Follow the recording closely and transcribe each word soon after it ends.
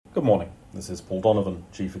Good morning. This is Paul Donovan,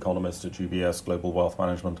 Chief Economist at UBS Global Wealth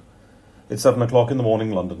Management. It's 7 o'clock in the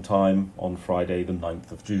morning London time on Friday the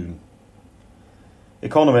 9th of June.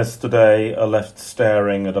 Economists today are left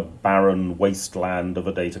staring at a barren wasteland of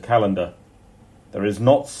a data calendar. There is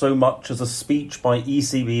not so much as a speech by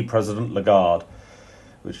ECB President Lagarde,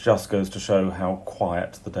 which just goes to show how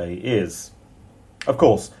quiet the day is. Of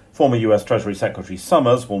course, former US Treasury Secretary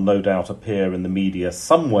Summers will no doubt appear in the media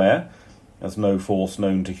somewhere, as no force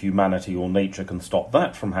known to humanity or nature can stop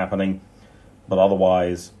that from happening, but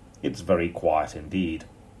otherwise it's very quiet indeed.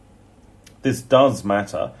 This does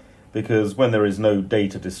matter because when there is no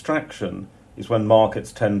data distraction is when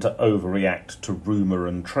markets tend to overreact to rumour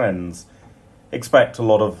and trends. Expect a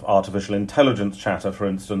lot of artificial intelligence chatter, for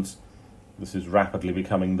instance. This is rapidly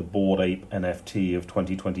becoming the Bored Ape NFT of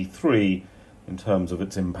 2023 in terms of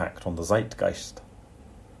its impact on the zeitgeist.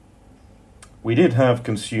 We did have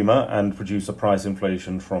consumer and producer price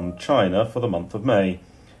inflation from China for the month of May.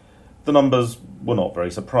 The numbers were not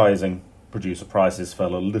very surprising. Producer prices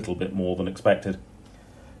fell a little bit more than expected.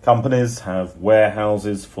 Companies have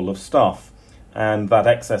warehouses full of stuff, and that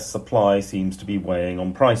excess supply seems to be weighing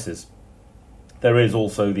on prices. There is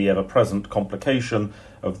also the ever-present complication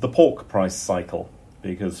of the pork price cycle,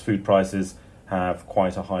 because food prices have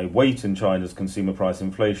quite a high weight in China's consumer price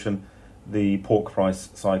inflation. The pork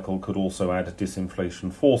price cycle could also add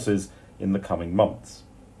disinflation forces in the coming months.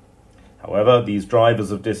 However, these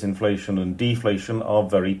drivers of disinflation and deflation are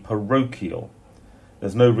very parochial.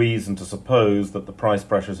 There's no reason to suppose that the price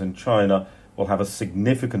pressures in China will have a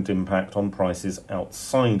significant impact on prices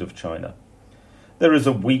outside of China. There is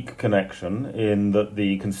a weak connection in that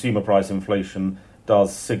the consumer price inflation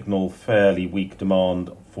does signal fairly weak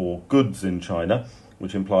demand for goods in China,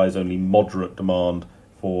 which implies only moderate demand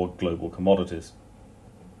for global commodities.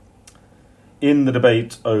 In the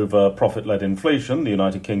debate over profit-led inflation, the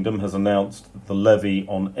United Kingdom has announced that the levy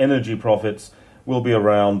on energy profits will be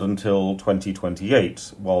around until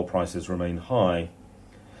 2028, while prices remain high.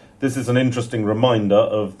 This is an interesting reminder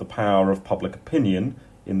of the power of public opinion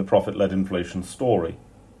in the profit-led inflation story.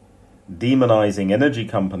 Demonizing energy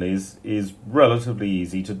companies is relatively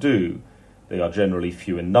easy to do. They are generally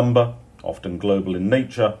few in number, often global in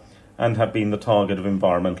nature, and have been the target of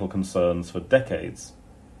environmental concerns for decades.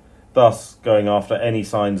 Thus, going after any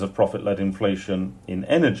signs of profit-led inflation in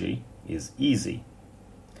energy is easy.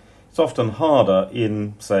 It's often harder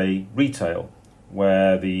in, say, retail,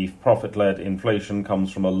 where the profit-led inflation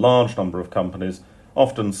comes from a large number of companies,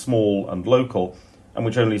 often small and local, and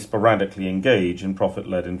which only sporadically engage in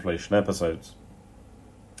profit-led inflation episodes.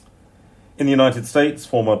 In the United States,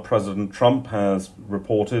 former President Trump has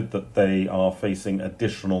reported that they are facing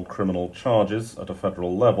additional criminal charges at a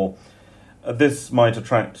federal level. This might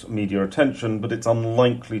attract media attention, but it's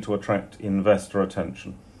unlikely to attract investor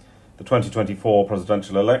attention. The 2024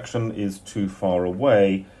 presidential election is too far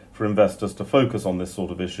away for investors to focus on this sort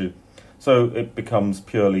of issue, so it becomes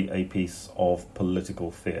purely a piece of political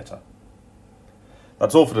theatre.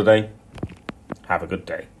 That's all for today. Have a good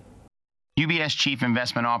day. UBS Chief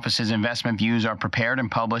Investment Office's investment views are prepared and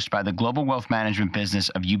published by the global wealth management business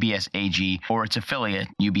of UBS AG or its affiliate,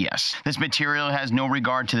 UBS. This material has no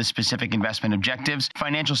regard to the specific investment objectives,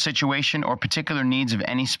 financial situation, or particular needs of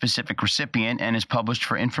any specific recipient and is published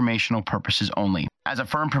for informational purposes only. As a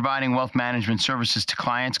firm providing wealth management services to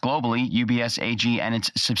clients globally, UBS AG and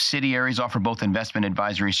its subsidiaries offer both investment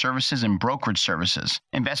advisory services and brokerage services.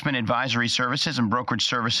 Investment advisory services and brokerage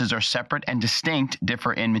services are separate and distinct,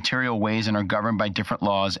 differ in material ways, and are governed by different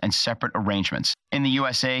laws and separate arrangements. In the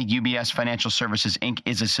USA, UBS Financial Services Inc.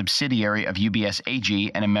 is a subsidiary of UBS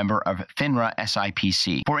AG and a member of FINRA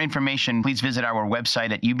SIPC. For information, please visit our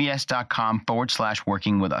website at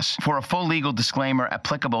ubs.com/working with us. For a full legal disclaimer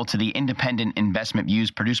applicable to the independent investment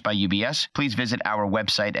views produced by UBS, please visit our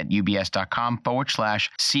website at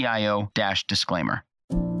ubs.com/CIO-disclaimer.